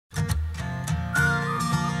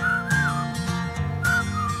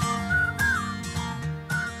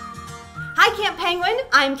Hi Camp Penguin,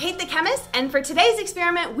 I'm Kate the Chemist, and for today's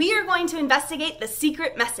experiment we are going to investigate the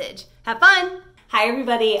secret message. Have fun! Hi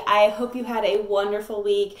everybody, I hope you had a wonderful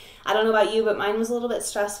week. I don't know about you, but mine was a little bit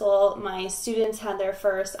stressful. My students had their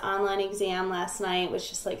first online exam last night, which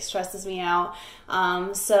just like stresses me out.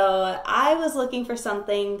 So I was looking for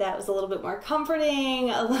something that was a little bit more comforting,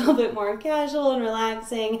 a little bit more casual and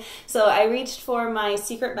relaxing. So I reached for my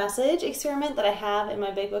secret message experiment that I have in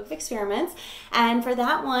my big book of experiments. And for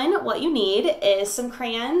that one, what you need is some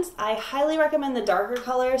crayons. I highly recommend the darker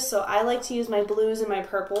colors, so I like to use my blues and my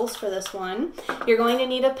purples for this one. You're going to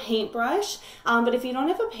need a paintbrush, but if you don't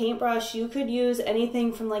have a paintbrush, you could use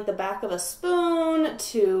anything from like the back of a spoon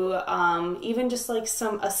to even just like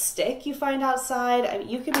a stick you find outside. I mean,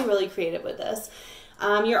 you can be really creative with this.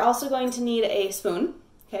 You're also going to need a spoon,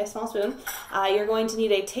 okay, a small spoon. You're going to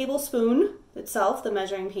need a tablespoon itself, the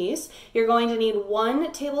measuring piece. You're going to need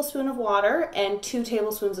 1 tablespoon of water and 2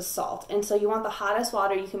 tablespoons of salt. And so you want the hottest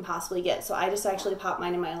water you can possibly get. So I just actually popped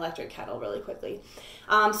mine in my electric kettle really quickly.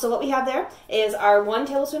 So what we have there is our 1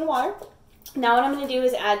 tablespoon of water. Now what I'm going to do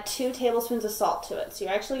is add 2 tablespoons of salt to it. So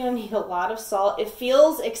you're actually going to need a lot of salt. It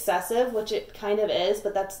feels excessive, which it kind of is,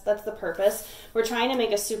 but that's the purpose. We're trying to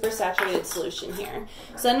make a super saturated solution here.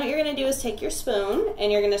 So then what you're going to do is take your spoon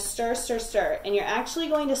and you're going to stir, stir, stir. And you're actually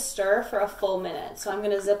going to stir for a full minute. So I'm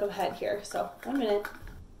going to zip ahead here. So 1 minute.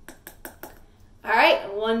 All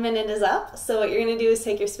right, 1 minute is up. So what you're going to do is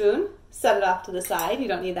take your spoon, set it off to the side. You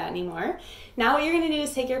don't need that anymore. Now what you're going to do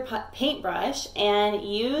is take your paintbrush and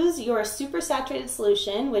use your super saturated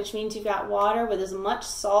solution, which means you've got water with as much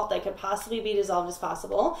salt that could possibly be dissolved as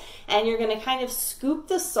possible. And you're going to kind of scoop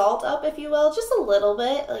the salt up, if you will, just a little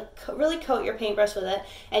bit, like really coat your paintbrush with it.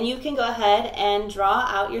 And you can go ahead and draw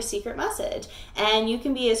out your secret message. And you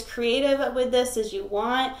can be as creative with this as you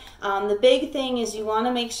want. The big thing is you want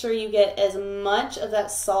to make sure you get as much of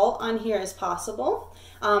that salt on here as possible.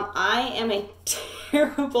 I am a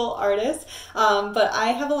terrible artist, but I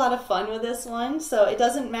have a lot of fun with this one, so it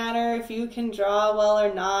doesn't matter if you can draw well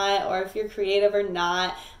or not, or if you're creative or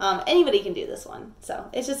not. Anybody can do this one, so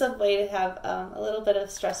it's just a way to have a little bit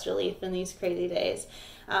of stress relief in these crazy days.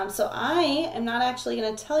 So I am not actually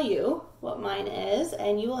going to tell you what mine is,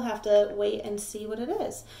 and you will have to wait and see what it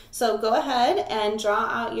is. So go ahead and draw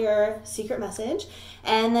out your secret message,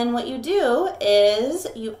 and then what you do is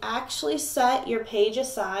you actually set your page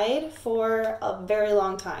aside for a very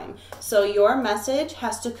long time. So your message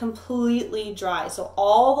has to completely dry. So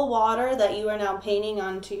all the water that you are now painting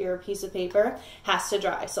onto your piece of paper has to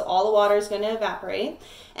dry. So all the water is going to evaporate.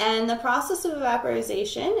 And the process of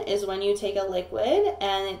evaporization is when you take a liquid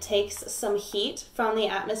and it takes some heat from the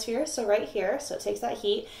atmosphere, so right here, so it takes that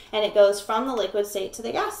heat and it goes from the liquid state to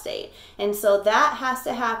the gas state. And so that has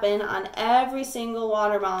to happen on every single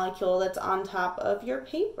water molecule that's on top of your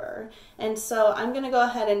paper. And so I'm going to go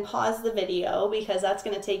ahead and pause the video because that's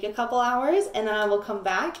going to take a couple hours, and then I will come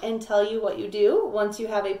back and tell you what you do once you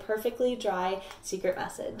have a perfectly dry secret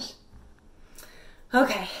message.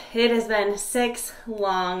 Okay, it has been 6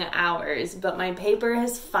 long hours, but my paper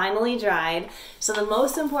has finally dried. So the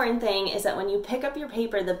most important thing is that when you pick up your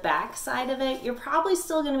paper, the back side of it, you're probably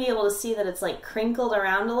still going to be able to see that it's like crinkled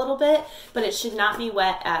around a little bit, but it should not be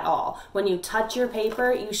wet at all. When you touch your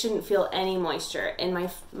paper, you shouldn't feel any moisture, and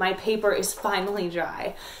my paper is finally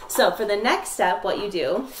dry. So for the next step, what you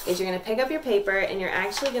do is you're going to pick up your paper and you're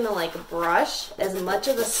actually going to like brush as much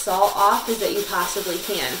of the salt off as that you possibly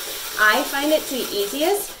can. I find it to be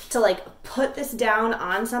easiest to like put this down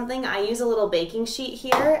on something. I use a little baking sheet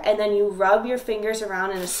here, and then you rub your fingers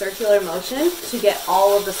around in a circular motion to get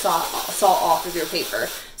all of the salt off of your paper.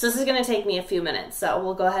 So this is going to take me a few minutes, so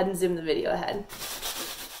we'll go ahead and zoom the video ahead.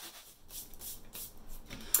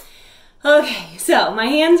 Okay, so my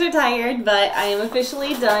hands are tired, but I am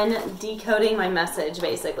officially done decoding my message,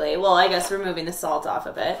 basically. Well, I guess removing the salt off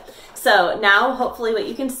of it. So now, hopefully what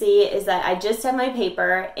you can see is that I just have my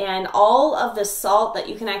paper, and all of the salt that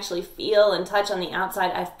you can actually feel and touch on the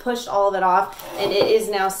outside, I've pushed all of it off, and it is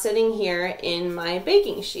now sitting here in my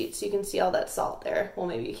baking sheet. So you can see all that salt there. Well,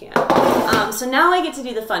 maybe you can't. So now I get to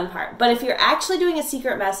do the fun part. But if you're actually doing a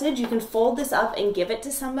secret message, you can fold this up and give it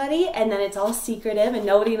to somebody, and then it's all secretive, and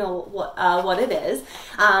nobody knows what it is.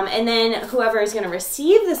 And then whoever is going to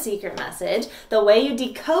receive the secret message, the way you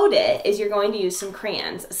decode it is you're going to use some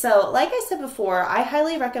crayons. So like I said before, I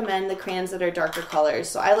highly recommend the crayons that are darker colors.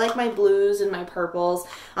 So I like my blues and my purples.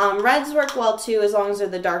 Reds work well too, as long as they're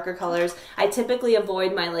the darker colors. I typically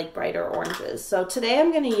avoid my like brighter oranges. So today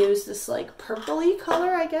I'm going to use this like purpley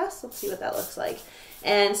color, I guess. Let's see what that looks like.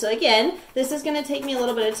 And so again, this is going to take me a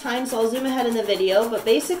little bit of time, so I'll zoom ahead in the video, but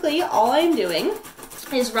basically all I'm doing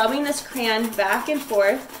is rubbing this crayon back and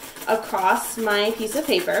forth across my piece of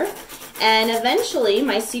paper, and eventually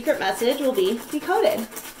my secret message will be decoded.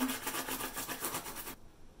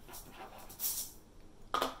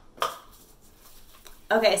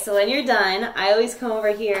 Okay, so when you're done, I always come over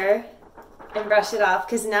here and brush it off,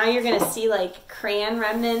 because now you're gonna see like crayon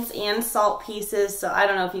remnants and salt pieces. So I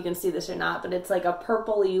don't know if you can see this or not, but it's like a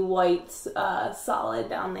purpley white solid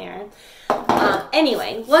down there.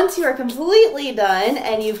 Anyway, once you are completely done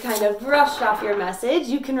and you've kind of brushed off your message,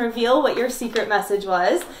 you can reveal what your secret message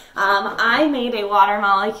was. I made a water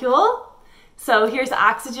molecule. So here's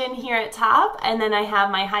oxygen here at top, and then I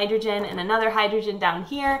have my hydrogen and another hydrogen down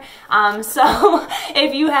here. So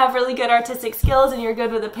if you have really good artistic skills and you're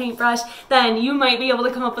good with a paintbrush, then you might be able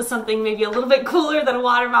to come up with something maybe a little bit cooler than a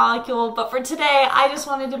water molecule. But for today, I just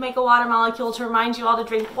wanted to make a water molecule to remind you all to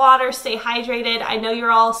drink water, stay hydrated. I know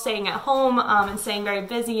you're all staying at home and staying very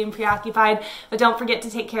busy and preoccupied, but don't forget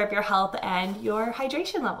to take care of your health and your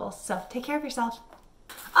hydration levels. So take care of yourself.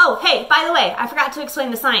 Oh, hey, by the way, I forgot to explain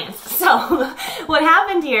the science. So what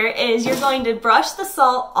happened here is you're going to brush the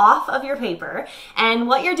salt off of your paper, and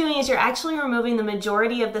what you're doing is you're actually removing the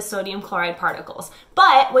majority of the sodium chloride particles.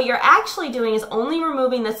 But what you're actually doing is only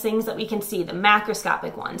removing the things that we can see, the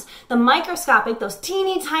macroscopic ones. The microscopic, those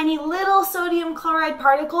teeny tiny little sodium chloride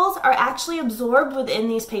particles, are actually absorbed within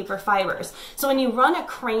these paper fibers. So when you run a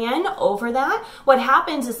crayon over that, what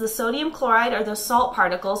happens is the sodium chloride, or those salt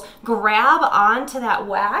particles, grab onto that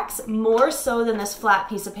wax more so than this flat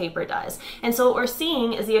piece of paper does. And so what we're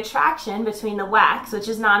seeing is the attraction between the wax, which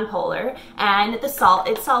is nonpolar, and the salt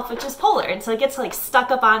itself, which is polar. And so it gets like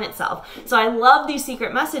stuck up on itself. So I love these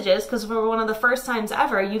secret messages, because for one of the first times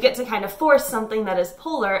ever, you get to kind of force something that is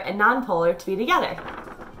polar and nonpolar to be together.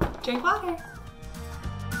 Drink water.